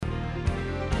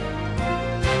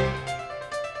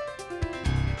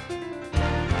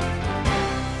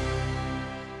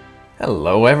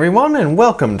Hello everyone and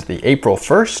welcome to the April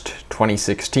 1st,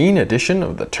 2016 edition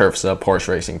of the Turfs Up Horse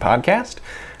Racing Podcast.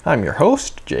 I'm your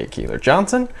host, Jay Keeler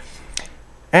Johnson,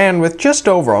 and with just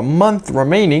over a month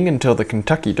remaining until the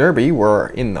Kentucky Derby, we're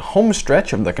in the home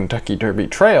stretch of the Kentucky Derby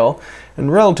Trail,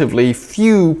 and relatively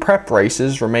few prep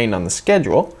races remain on the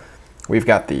schedule. We've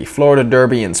got the Florida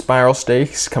Derby and Spiral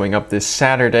Stakes coming up this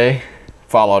Saturday,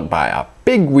 followed by a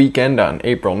big weekend on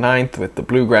April 9th with the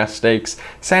Bluegrass Stakes,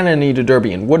 Santa Anita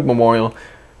Derby and Wood Memorial,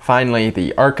 finally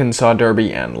the Arkansas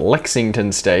Derby and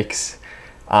Lexington Stakes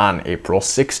on April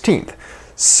 16th.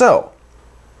 So,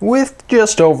 with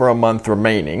just over a month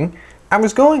remaining, I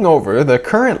was going over the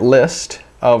current list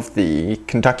of the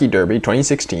Kentucky Derby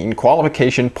 2016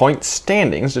 qualification point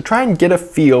standings to try and get a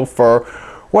feel for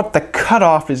what the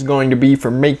cutoff is going to be for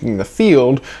making the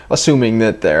field, assuming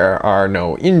that there are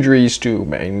no injuries to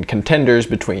main contenders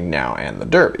between now and the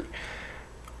Derby.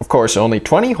 Of course, only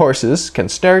 20 horses can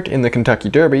start in the Kentucky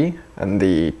Derby, and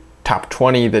the top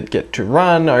 20 that get to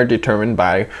run are determined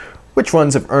by which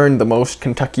ones have earned the most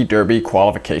Kentucky Derby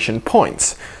qualification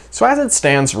points. So as it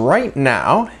stands right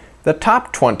now, the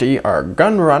top 20 are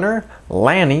Gunrunner,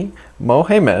 Lanny,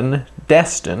 Mohamed,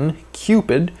 Destin,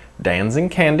 Cupid, Dancing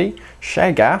Candy,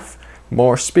 Shagaff,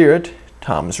 More Spirit,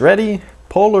 Tom's Ready,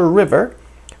 Polar River,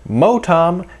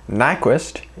 Motom,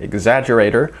 Nyquist,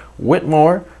 Exaggerator,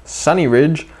 Whitmore, Sunny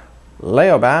Ridge,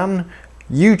 Leoban,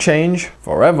 You Change,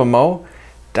 Forevermo,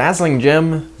 Dazzling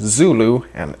Gem, Zulu,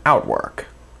 and Outwork.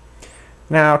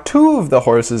 Now, two of the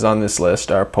horses on this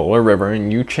list are Polar River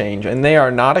and You Change, and they are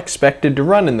not expected to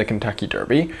run in the Kentucky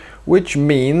Derby, which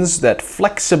means that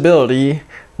Flexibility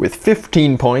with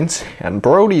 15 points and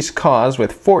Brody's Cause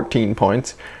with 14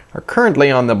 points are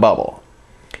currently on the bubble.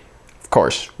 Of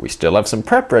course, we still have some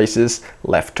prep races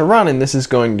left to run, and this is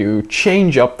going to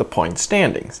change up the point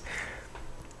standings.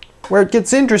 Where it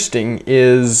gets interesting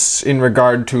is in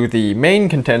regard to the main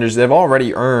contenders. They've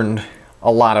already earned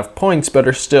a lot of points but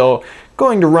are still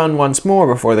going to run once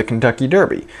more before the Kentucky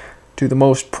Derby. To the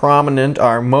most prominent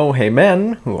are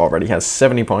Mohamed, who already has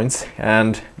 70 points,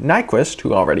 and Nyquist,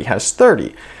 who already has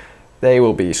 30. They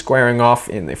will be squaring off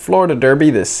in the Florida Derby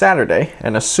this Saturday,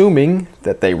 and assuming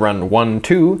that they run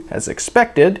 1-2 as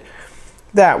expected,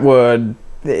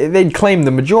 they'd claim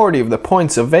the majority of the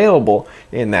points available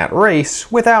in that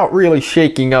race without really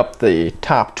shaking up the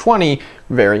top 20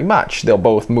 very much. They'll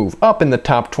both move up in the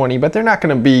top 20, but they're not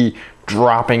going to be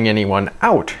dropping anyone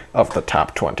out of the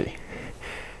top 20.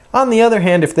 On the other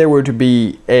hand, if there were to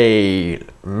be a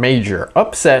major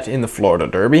upset in the Florida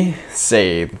Derby,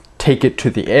 say Take It to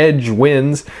the Edge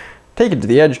wins, Take It to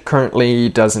the Edge currently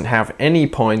doesn't have any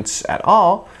points at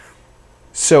all,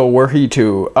 so were he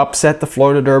to upset the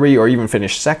Florida Derby or even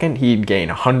finish second, he'd gain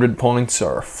 100 points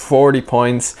or 40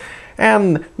 points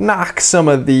and knock some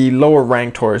of the lower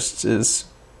ranked horses.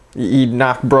 He'd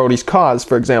knock Brody's Cause,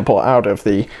 for example, out of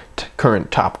the current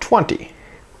top 20.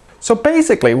 So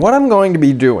basically, what I'm going to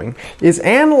be doing is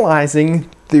analyzing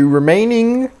the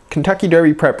remaining Kentucky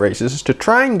Derby prep races to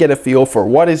try and get a feel for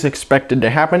what is expected to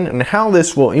happen and how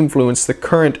this will influence the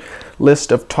current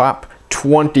list of top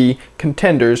 20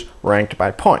 contenders ranked by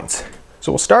points.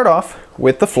 So we'll start off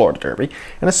with the Florida Derby,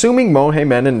 and assuming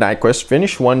Mohamed and Nyquist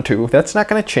finish 1-2, that's not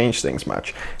going to change things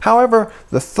much. However,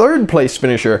 the third place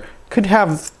finisher could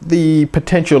have the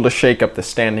potential to shake up the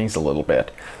standings a little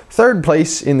bit. Third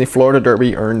place in the Florida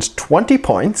Derby earns 20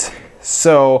 points,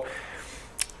 so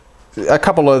a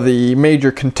couple of the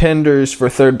major contenders for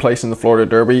third place in the Florida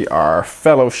Derby are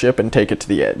Fellowship and Take It to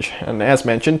the Edge. And as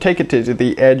mentioned, Take It to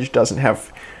the Edge doesn't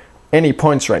have any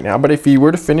points right now, but if he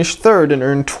were to finish third and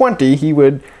earn 20, he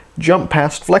would jump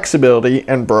past Flexibility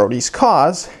and Brody's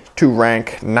Cause to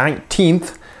rank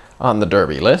 19th on the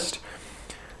Derby list.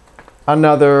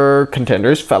 Another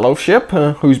contender is Fellowship,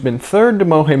 who's been third to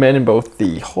Mohamed in both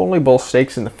the Holy Bull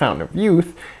Stakes and the Fountain of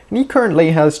Youth, and he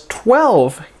currently has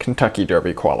 12 Kentucky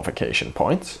Derby qualification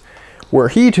points. Were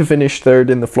he to finish third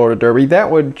in the Florida Derby, that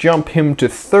would jump him to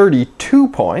 32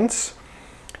 points,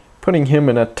 putting him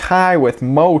in a tie with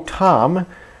Motom.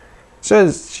 So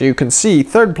as you can see,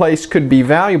 third place could be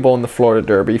valuable in the Florida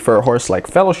Derby for a horse like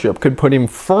Fellowship, could put him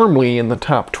firmly in the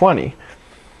top 20.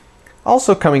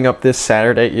 Also coming up this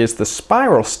Saturday is the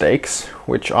Spiral Stakes,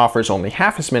 which offers only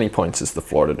half as many points as the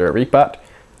Florida Derby, but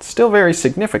it's still very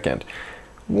significant.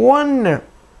 One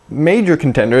major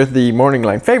contender, the morning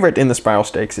line favorite in the Spiral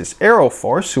Stakes, is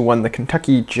Aeroforce, who won the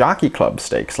Kentucky Jockey Club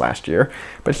Stakes last year,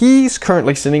 but he's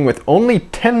currently sitting with only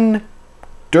 10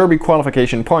 Derby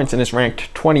qualification points and is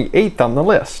ranked 28th on the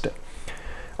list.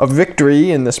 A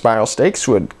victory in the Spiral Stakes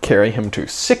would carry him to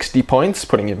 60 points,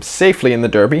 putting him safely in the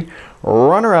Derby.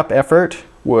 Runner-up effort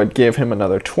would give him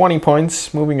another 20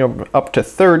 points, moving up to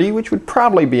 30, which would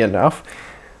probably be enough.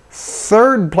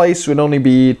 Third place would only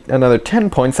be another 10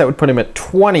 points. That would put him at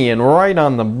 20 and right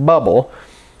on the bubble.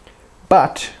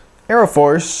 But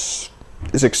Aeroforce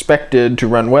is expected to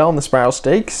run well in the Spiral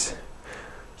Stakes.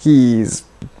 He's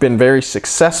been very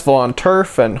successful on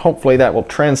turf, and hopefully that will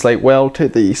translate well to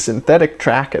the synthetic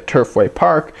track at Turfway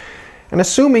Park. And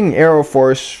assuming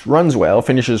Aeroforce runs well,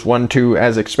 finishes 1-2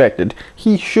 as expected,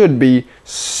 he should be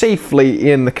safely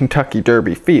in the Kentucky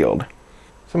Derby field.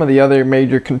 Some of the other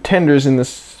major contenders in the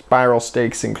Spiral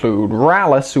Stakes include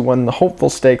Rallis, who won the Hopeful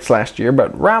Stakes last year,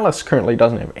 but Rallis currently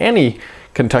doesn't have any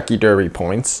Kentucky Derby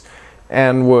points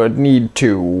and would need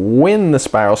to win the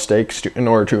Spiral Stakes in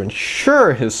order to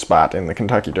ensure his spot in the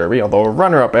Kentucky Derby, although a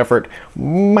runner-up effort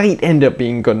might end up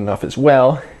being good enough as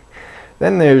well.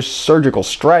 Then there's Surgical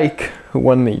Strike, who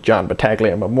won the John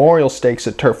Battaglia Memorial Stakes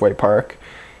at Turfway Park.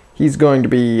 He's going to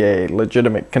be a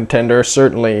legitimate contender.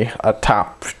 Certainly a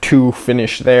top 2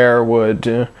 finish there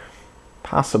would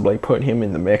possibly put him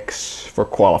in the mix for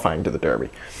qualifying to the Derby.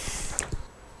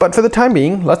 But for the time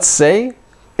being, let's say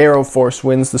Aeroforce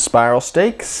wins the Spiral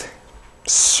Stakes.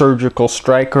 Surgical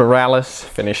Strike or Rallis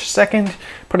finish second,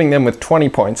 putting them with 20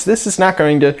 points. This is not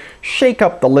going to shake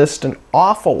up the list an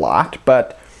awful lot,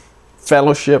 but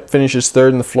Fellowship finishes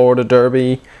third in the Florida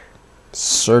Derby.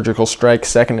 Surgical Strike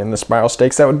second in the Spiral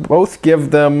Stakes. That would both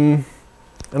give them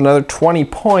another 20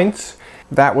 points.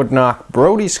 That would knock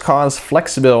Brody's Cause,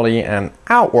 Flexibility, and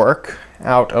Outwork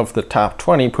out of the top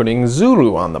 20, putting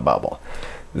Zulu on the bubble.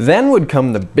 Then would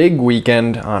come the big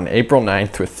weekend on April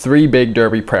 9th with 3 big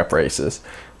Derby prep races,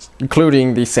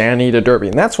 including the Santa Anita Derby.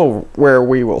 And that's where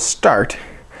we will start.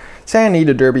 Santa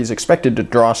Anita Derby is expected to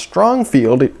draw a strong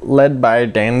field led by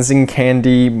Dancing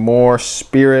Candy, More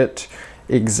Spirit,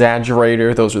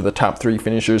 Exaggerator. Those are the top 3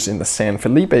 finishers in the San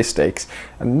Felipe Stakes.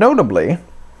 And notably,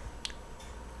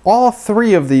 all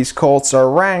 3 of these colts are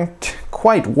ranked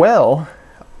quite well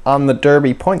on the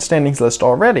Derby point standings list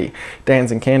already.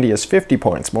 Dancing Candy has 50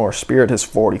 points, More Spirit has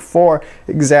 44,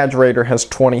 Exaggerator has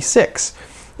 26.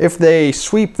 If they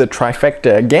sweep the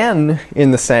trifecta again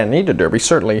in the Santa Anita Derby,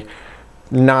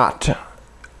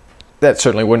 that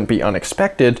certainly wouldn't be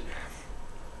unexpected.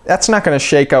 That's not going to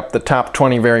shake up the top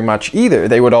 20 very much either.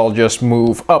 They would all just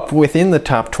move up within the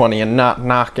top 20 and not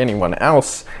knock anyone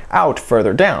else out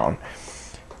further down.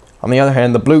 On the other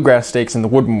hand, the Bluegrass Stakes and the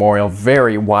Wood Memorial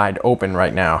very wide open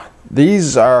right now.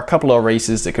 These are a couple of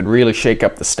races that could really shake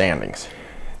up the standings.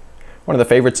 One of the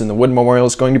favorites in the Wood Memorial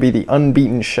is going to be the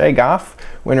unbeaten Shagoff,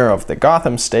 winner of the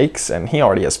Gotham Stakes, and he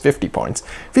already has 50 points.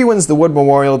 If he wins the Wood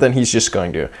Memorial, then he's just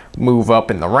going to move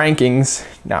up in the rankings,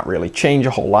 not really change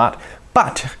a whole lot.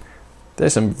 But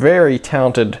there's some very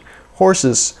talented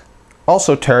horses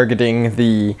also targeting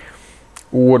the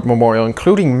Wood Memorial,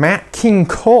 including Matt King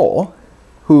Cole,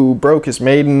 who broke his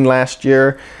maiden last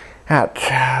year at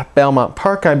Belmont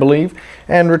Park, I believe,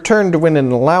 and returned to win an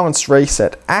allowance race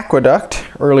at Aqueduct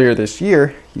earlier this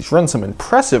year. He's run some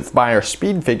impressive Beyer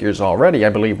speed figures already, I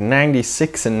believe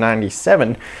 96 and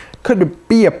 97. Could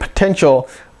be a potential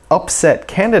upset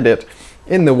candidate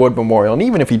in the Wood Memorial, and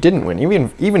even if he didn't win,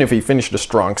 even if he finished a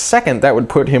strong second, that would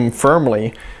put him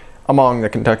firmly among the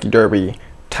Kentucky Derby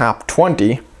top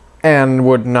 20 and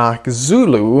would knock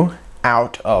Zulu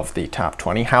out of the top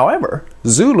 20. However,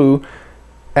 Zulu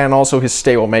and also his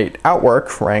stablemate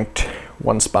Outwork, ranked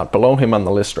 1 spot below him on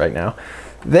the list right now,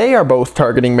 they are both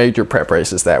targeting major prep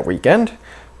races that weekend.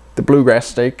 The Bluegrass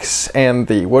Stakes and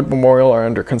the Wood Memorial are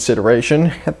under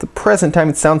consideration. At the present time,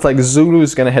 it sounds like Zulu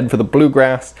is going to head for the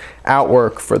Bluegrass,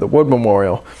 Outwork for the Wood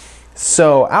Memorial.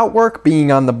 So Outwork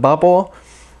being on the bubble,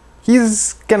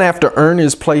 he's going to have to earn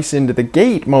his place into the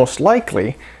gate most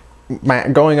likely.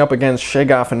 Going up against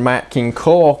Shagoff and Matt King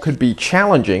Cole could be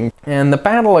challenging, and the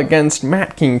battle against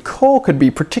Matt King Cole could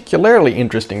be particularly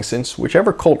interesting since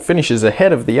whichever colt finishes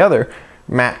ahead of the other,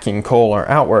 Matt King Cole or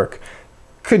Outwork,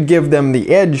 could give them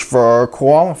the edge for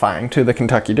qualifying to the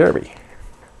Kentucky Derby.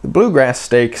 The Bluegrass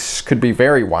Stakes could be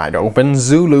very wide open.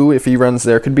 Zulu, if he runs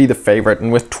there, could be the favorite,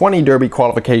 and with 20 Derby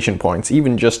qualification points,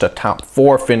 even just a top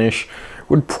 4 finish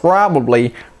would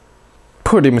probably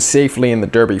put him safely in the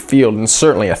Derby field, and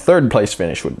certainly a 3rd place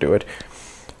finish would do it.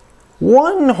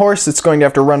 One horse that's going to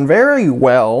have to run very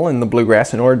well in the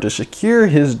Bluegrass in order to secure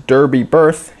his Derby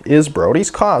berth is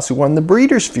Brody's Cause, who won the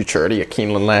Breeders' Futurity at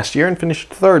Keeneland last year and finished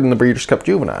 3rd in the Breeders' Cup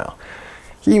Juvenile.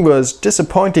 He was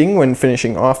disappointing when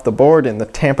finishing off the board in the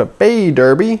Tampa Bay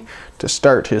Derby to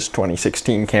start his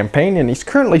 2016 campaign, and he's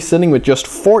currently sitting with just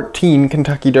 14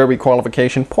 Kentucky Derby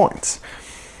qualification points.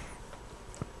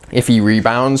 If he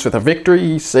rebounds with a victory,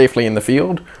 he's safely in the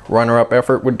field. Runner-up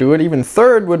effort would do it. Even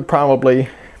 3rd would probably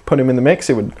put him in the mix.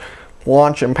 It would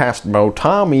launch him past Mo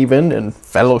Tom even, and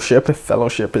Fellowship, if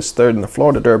Fellowship is third in the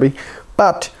Florida Derby.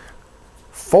 But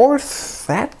fourth,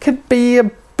 that could be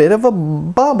a bit of a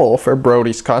bubble for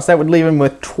Brody's cause. That would leave him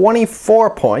with 24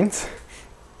 points.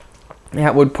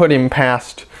 That would put him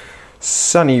past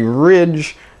Sunny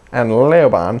Ridge and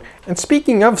Leoban. And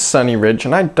speaking of Sunny Ridge,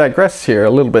 and I digress here a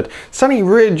little bit, Sunny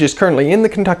Ridge is currently in the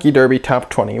Kentucky Derby top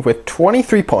 20 with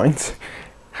 23 points.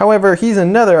 However, he's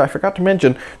another, I forgot to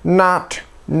mention, not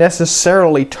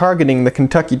necessarily targeting the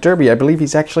Kentucky Derby. I believe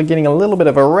he's actually getting a little bit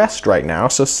of a rest right now.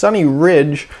 So Sunny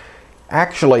Ridge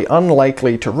actually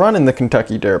unlikely to run in the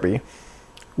Kentucky Derby,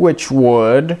 which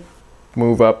would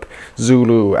move up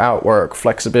Zulu, Outwork,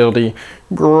 Flexibility,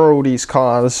 Brody's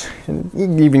Cause, and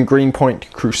even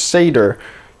Greenpoint Crusader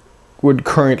would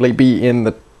currently be in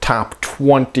the top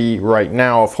 20 right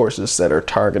now of horses that are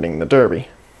targeting the Derby.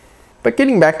 But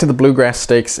getting back to the Bluegrass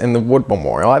Stakes and the Wood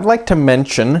Memorial, I'd like to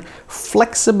mention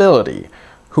Flexibility,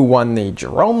 who won the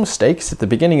Jerome Stakes at the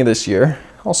beginning of this year,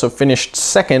 also finished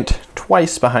second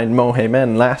twice behind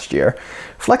Mohaymen last year.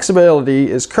 Flexibility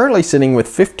is currently sitting with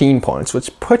 15 points,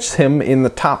 which puts him in the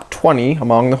top 20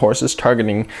 among the horses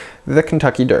targeting the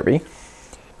Kentucky Derby.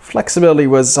 Flexibility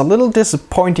was a little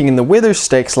disappointing in the Withers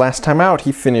Stakes last time out.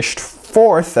 He finished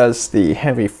fourth as the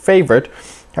heavy favorite.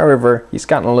 However, he's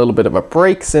gotten a little bit of a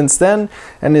break since then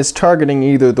and is targeting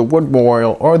either the Wood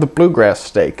Memorial or the Bluegrass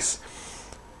Stakes,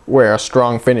 where a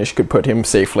strong finish could put him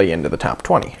safely into the top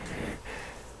 20.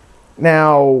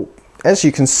 Now, as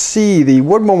you can see, the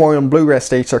Wood Memorial and Bluegrass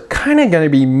Stakes are kind of going to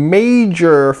be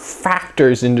major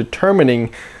factors in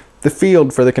determining the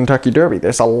field for the Kentucky Derby.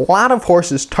 There's a lot of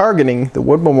horses targeting the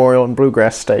Wood Memorial and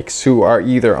Bluegrass Stakes who are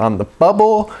either on the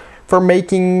bubble for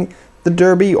making the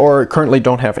Derby or currently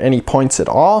don't have any points at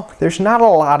all. There's not a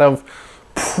lot of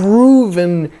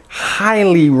proven,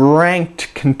 highly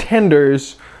ranked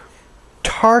contenders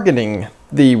targeting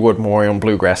the Wood Memorial and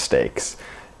Bluegrass Stakes.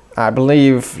 I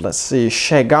believe,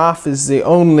 Shagoff is the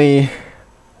only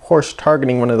horse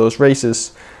targeting one of those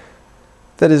races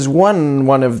that has won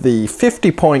one of the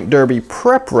 50-point Derby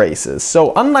prep races.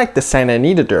 So unlike the Santa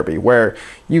Anita Derby, where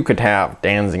you could have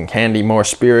Dancing Candy, More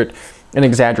Spirit, and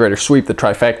Exaggerator sweep the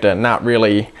trifecta and not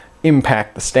really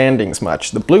impact the standings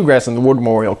much, the Bluegrass and the Wood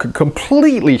Memorial could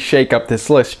completely shake up this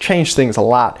list, change things a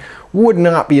lot. Would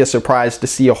not be a surprise to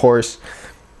see a horse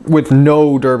with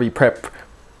no Derby prep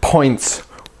points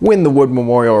win the Wood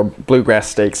Memorial or Bluegrass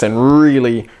Stakes and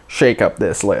really shake up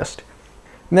this list.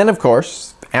 And then, of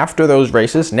course, after those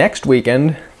races, next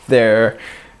weekend,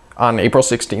 on April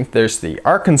 16th, there's the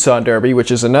Arkansas Derby, which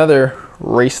is another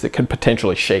race that could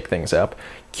potentially shake things up.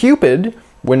 Cupid,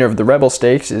 winner of the Rebel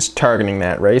Stakes, is targeting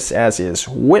that race, as is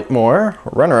Whitmore,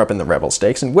 runner-up in the Rebel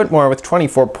Stakes. And Whitmore, with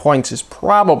 24 points, is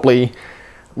probably,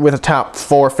 with a top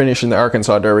 4 finish in the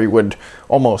Arkansas Derby, would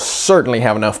almost certainly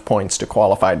have enough points to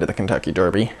qualify to the Kentucky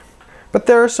Derby. But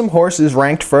there are some horses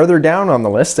ranked further down on the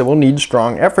list that will need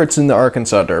strong efforts in the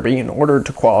Arkansas Derby in order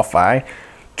to qualify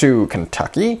to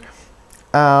Kentucky.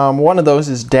 One of those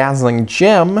is Dazzling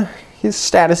Gem. His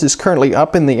status is currently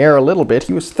up in the air a little bit.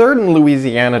 He was third in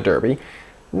Louisiana Derby.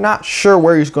 Not sure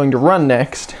where he's going to run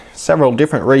next. Several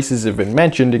different races have been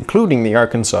mentioned, including the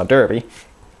Arkansas Derby.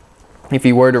 If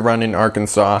he were to run in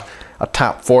Arkansas, a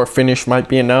top 4 finish might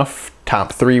be enough.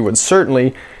 Top 3 would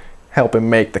certainly help him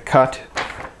make the cut.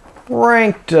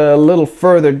 Ranked a little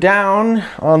further down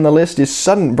on the list is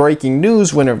Sudden Breaking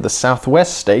News, winner of the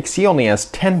Southwest Stakes. He only has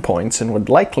 10 points and would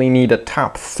likely need a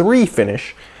top 3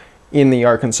 finish in the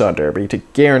Arkansas Derby to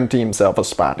guarantee himself a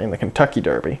spot in the Kentucky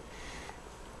Derby.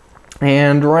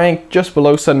 And ranked just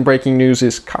below Sudden Breaking News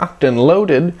is Cocked and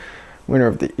Loaded, winner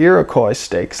of the Iroquois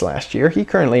Stakes last year. He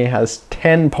currently has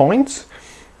 10 points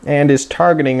and is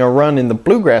targeting a run in the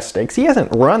Bluegrass Stakes. He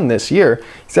hasn't run this year.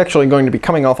 He's actually going to be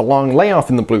coming off a long layoff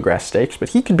in the Bluegrass Stakes, but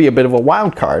he could be a bit of a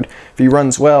wild card. If he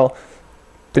runs well,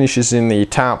 finishes in the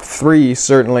top 3,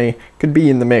 certainly could be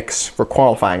in the mix for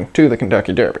qualifying to the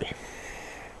Kentucky Derby.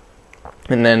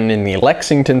 And then in the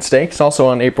Lexington Stakes, also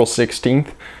on April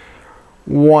 16th,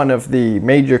 one of the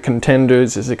major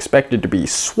contenders is expected to be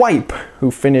Swipe,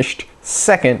 who finished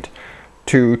second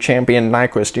to Champion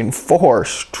Nyquist in 4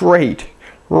 straight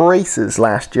races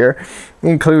last year,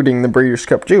 including the Breeders'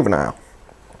 Cup Juvenile.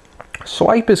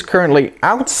 Swipe is currently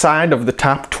outside of the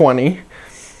top 20.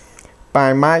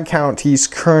 By my count, he's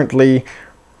currently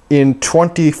in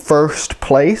 21st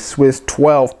place with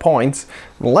 12 points.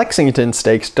 Lexington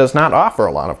Stakes does not offer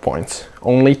a lot of points,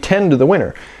 only 10 to the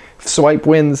winner. If Swipe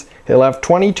wins, he'll have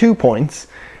 22 points.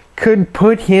 Could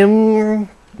put him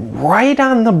right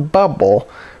on the bubble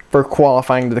for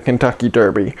qualifying to the Kentucky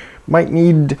Derby. Might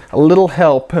need a little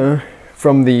help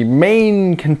from the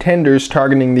main contenders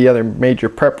targeting the other major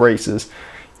prep races.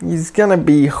 He's going to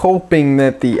be hoping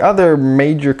that the other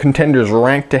major contenders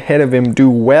ranked ahead of him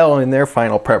do well in their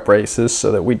final prep races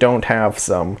so that we don't have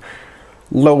some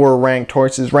lower ranked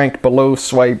horses ranked below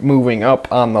Swipe moving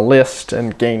up on the list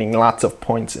and gaining lots of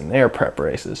points in their prep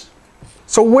races.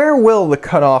 So where will the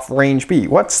cutoff range be?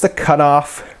 What's the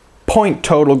cutoff point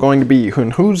total going to be,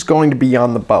 and who's going to be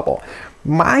on the bubble?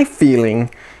 My feeling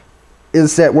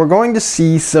is that we're going to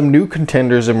see some new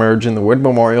contenders emerge in the Wood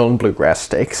Memorial and Bluegrass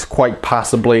Stakes, quite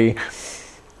possibly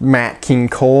Matt King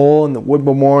Cole in the Wood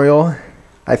Memorial.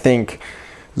 I think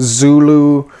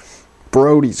Zulu,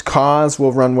 Brody's Cause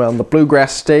will run well in the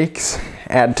Bluegrass Stakes,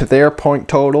 add to their point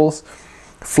totals.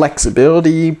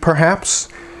 Flexibility, perhaps,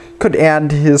 could add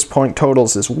to his point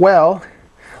totals as well.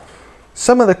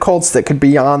 Some of the colts that could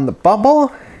be on the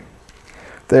bubble,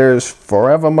 there's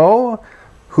Forever Mo,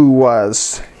 he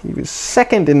was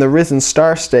second in the Risen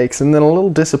Star Stakes and then a little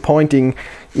disappointing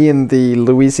in the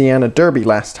Louisiana Derby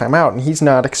last time out, and he's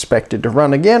not expected to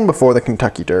run again before the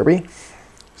Kentucky Derby.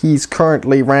 He's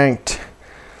currently ranked,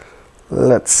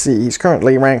 he's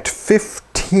currently ranked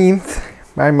 15th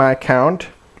by my count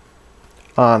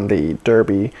on the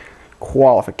Derby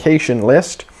qualification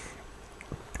list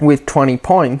with 20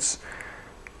 points.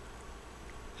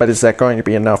 But is that going to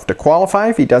be enough to qualify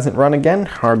if he doesn't run again?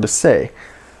 Hard to say.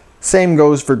 Same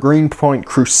goes for Greenpoint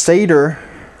Crusader,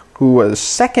 who was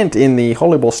second in the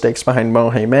Holy Bull Stakes behind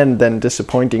Mohaymen, then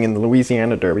disappointing in the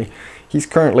Louisiana Derby. He's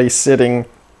currently sitting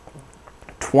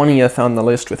 20th on the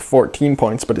list with 14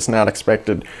 points, but is not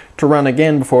expected to run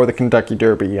again before the Kentucky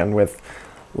Derby, and with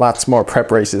lots more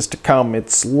prep races to come,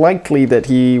 it's likely that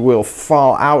he will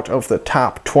fall out of the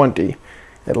top 20,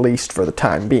 at least for the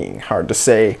time being. Hard to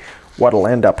say what'll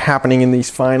end up happening in these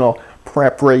final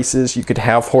prep races. You could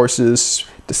have horses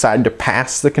decide to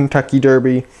pass the Kentucky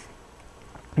Derby.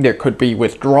 There could be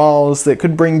withdrawals that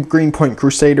could bring Greenpoint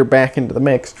Crusader back into the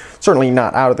mix. Certainly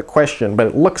not out of the question, but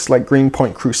it looks like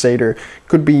Greenpoint Crusader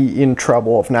could be in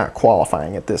trouble of not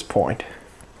qualifying at this point.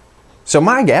 So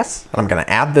my guess, and I'm going to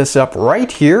add this up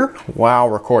right here while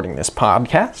recording this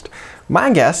podcast,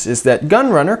 my guess is that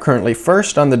Gunrunner, currently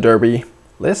first on the Derby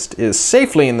list, is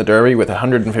safely in the Derby with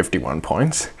 151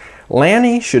 points.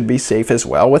 Lanny should be safe as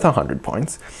well with 100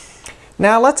 points.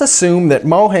 Now let's assume that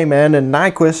Mohaymen and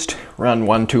Nyquist run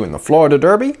 1-2 in the Florida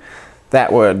Derby.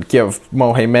 That would give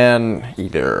Mohaymen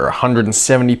either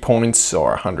 170 points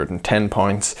or 110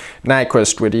 points.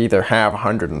 Nyquist would either have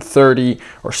 130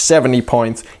 or 70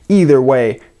 points. Either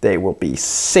way, they will be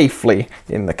safely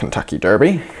in the Kentucky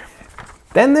Derby.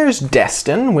 Then there's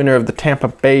Destin, winner of the Tampa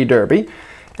Bay Derby,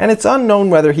 and it's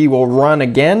unknown whether he will run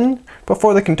again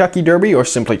before the Kentucky Derby or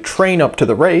simply train up to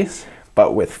the race.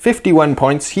 But with 51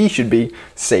 points, he should be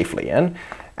safely in,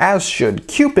 as should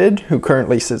Cupid, who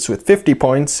currently sits with 50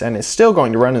 points and is still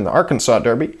going to run in the Arkansas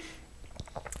Derby.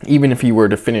 Even if he were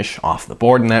to finish off the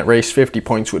board in that race, 50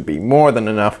 points would be more than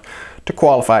enough to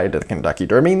qualify to the Kentucky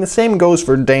Derby. And the same goes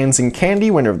for Dancing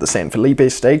Candy, winner of the San Felipe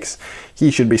Stakes.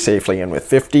 He should be safely in with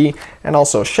 50. And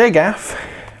also Shagaff,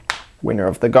 winner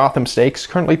of the Gotham Stakes,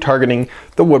 currently targeting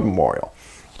the Wood Memorial.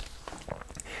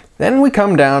 Then we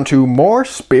come down to More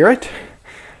Spirit,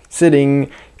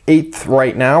 sitting 8th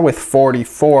right now with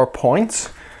 44 points.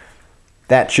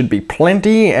 That should be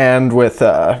plenty, and with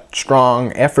a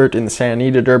strong effort in the Santa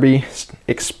Anita Derby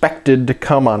expected to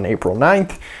come on April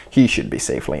 9th, he should be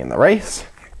safely in the race.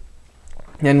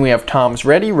 Then we have Tom's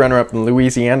Ready, runner-up in the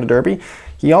Louisiana Derby.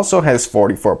 He also has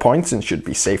 44 points and should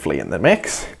be safely in the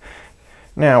mix.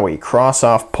 Now we cross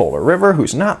off Polar River,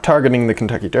 who's not targeting the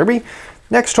Kentucky Derby.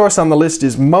 Next horse on the list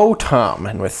is Mo Tom,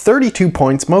 and with 32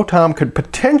 points, Mo Tom could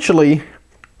potentially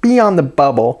be on the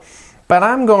bubble, but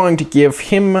I'm going to give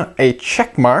him a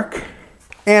check mark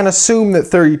and assume that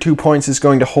 32 points is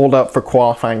going to hold up for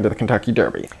qualifying to the Kentucky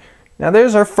Derby. Now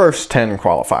there's our first 10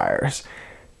 qualifiers.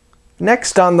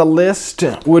 Next on the list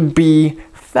would be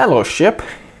Fellowship,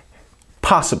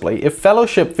 possibly. If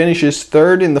Fellowship finishes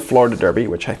 3rd in the Florida Derby,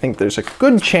 which I think there's a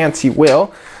good chance he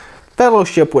will,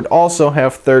 Fellowship would also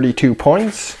have 32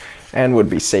 points and would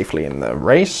be safely in the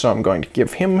race, so I'm going to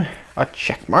give him a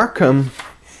check mark.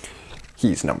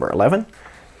 He's number 11.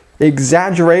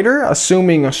 Exaggerator,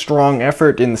 assuming a strong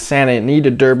effort in the Santa Anita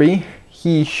Derby,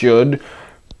 he should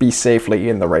be safely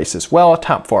in the race as well. A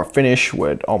top 4 finish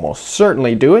would almost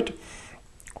certainly do it.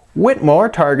 Whitmore,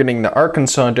 targeting the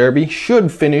Arkansas Derby,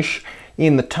 should finish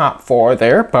in the top 4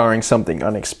 there, barring something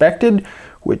unexpected,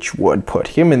 which would put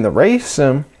him in the race.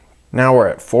 Now we're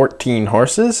at 14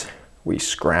 horses. We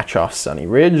scratch off Sunny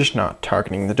Ridge, not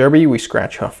targeting the Derby. We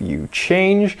scratch off You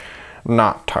Change,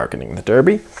 not targeting the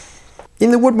Derby. In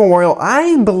the Wood Memorial,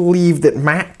 I believe that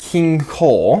Matt King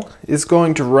Cole is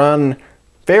going to run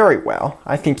very well.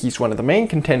 I think he's one of the main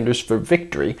contenders for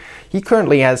victory. He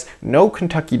currently has no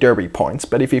Kentucky Derby points,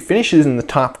 but if he finishes in the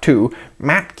top 2,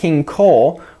 Matt King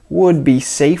Cole would be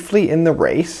safely in the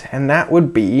race, and that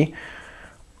would be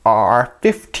our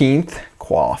 15th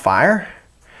qualifier.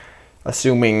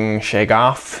 Assuming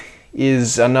Shagoff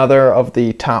is another of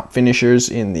the top finishers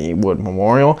in the Wood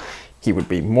Memorial, he would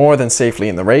be more than safely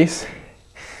in the race.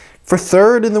 For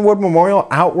third in the Wood Memorial,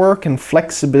 Outwork and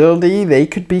Flexibility, they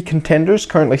could be contenders,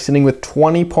 currently sitting with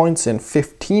 20 points and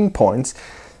 15 points.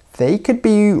 They could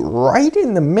be right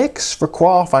in the mix for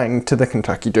qualifying to the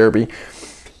Kentucky Derby.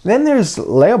 Then there's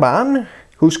Leoban,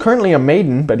 who's currently a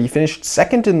maiden, but he finished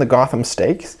second in the Gotham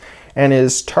Stakes and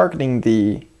is targeting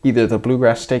either the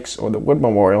Bluegrass Stakes or the Wood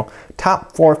Memorial.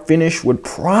 Top 4 finish would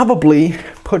probably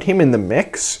put him in the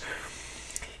mix.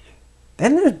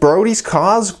 Then there's Brody's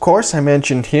Cause, of course, I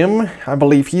mentioned him. I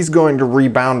believe he's going to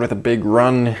rebound with a big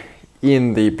run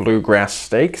in the Bluegrass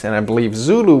Stakes, and I believe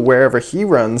Zulu, wherever he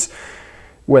runs,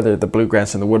 whether the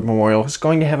Bluegrass and the Wood Memorial, is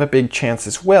going to have a big chance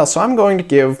as well. So I'm going to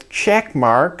give check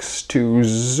marks to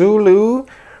Zulu,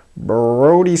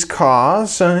 Brody's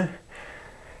Cause,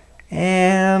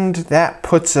 and that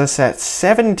puts us at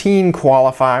 17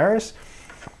 qualifiers.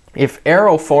 If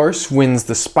Aeroforce wins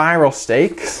the Spiral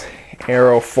Stakes,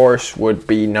 Aeroforce would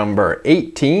be number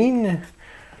 18.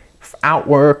 If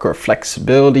Outwork or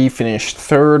Flexibility finished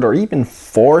 3rd or even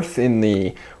 4th in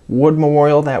the Wood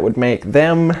Memorial, that would make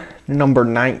them number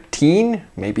 19,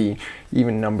 maybe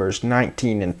even numbers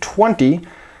 19 and 20.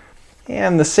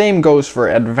 And the same goes for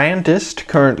Advantist,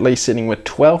 currently sitting with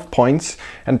 12 points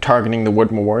and targeting the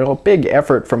Wood Memorial. A big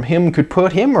effort from him could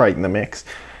put him right in the mix.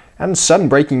 And sudden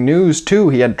breaking news too,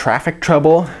 he had traffic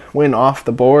trouble, went off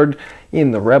the board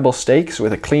in the Rebel Stakes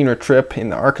with a cleaner trip in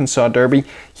the Arkansas Derby.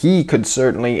 He could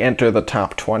certainly enter the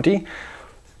top 20.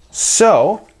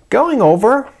 So, going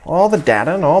over all the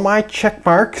data and all my check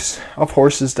marks of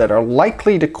horses that are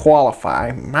likely to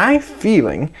qualify, my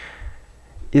feeling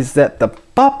is that the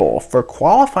bubble for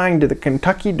qualifying to the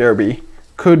Kentucky Derby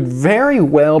could very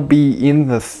well be in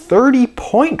the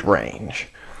 30-point range,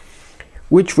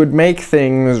 which would make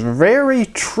things very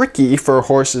tricky for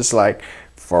horses like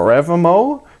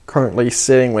Forevermo, currently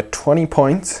sitting with 20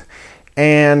 points,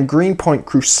 and Greenpoint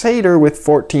Crusader with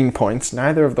 14 points.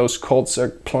 Neither of those colts are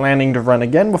planning to run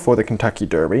again before the Kentucky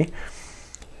Derby.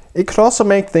 It could also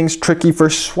make things tricky for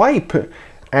Swipe,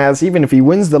 as even if he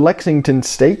wins the Lexington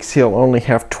Stakes, he'll only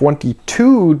have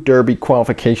 22 Derby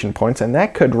qualification points, and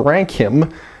that could rank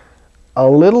him a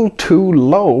little too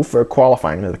low for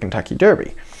qualifying to the Kentucky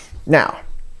Derby. Now,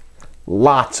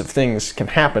 lots of things can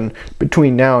happen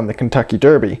between now and the Kentucky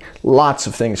Derby. Lots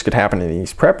of things could happen in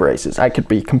these prep races. I could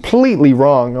be completely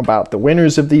wrong about the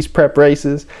winners of these prep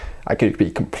races. I could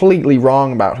be completely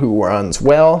wrong about who runs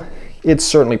well. It's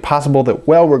certainly possible that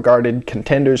well-regarded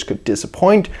contenders could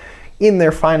disappoint in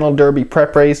their final Derby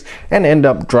prep race and end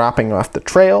up dropping off the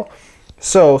trail.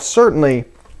 So certainly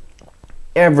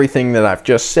everything that I've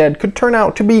just said could turn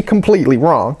out to be completely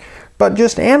wrong. But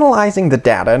just analyzing the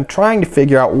data and trying to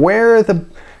figure out where the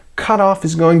cutoff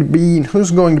is going to be and who's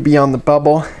going to be on the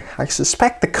bubble, I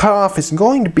suspect the cutoff is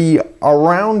going to be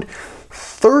around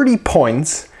 30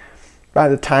 points by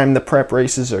the time the prep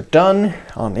races are done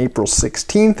on April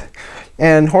 16th.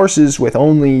 And horses with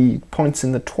only points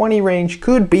in the 20 range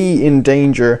could be in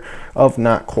danger of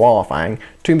not qualifying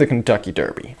to the Kentucky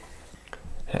Derby.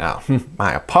 Now,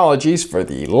 my apologies for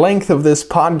the length of this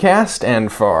podcast and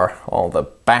for all the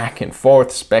back and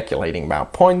forth speculating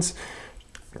about points.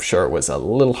 I'm sure it was a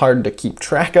little hard to keep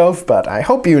track of, but I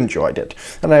hope you enjoyed it,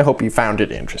 and I hope you found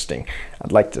it interesting.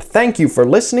 I'd like to thank you for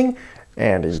listening,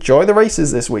 and enjoy the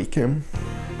races this week.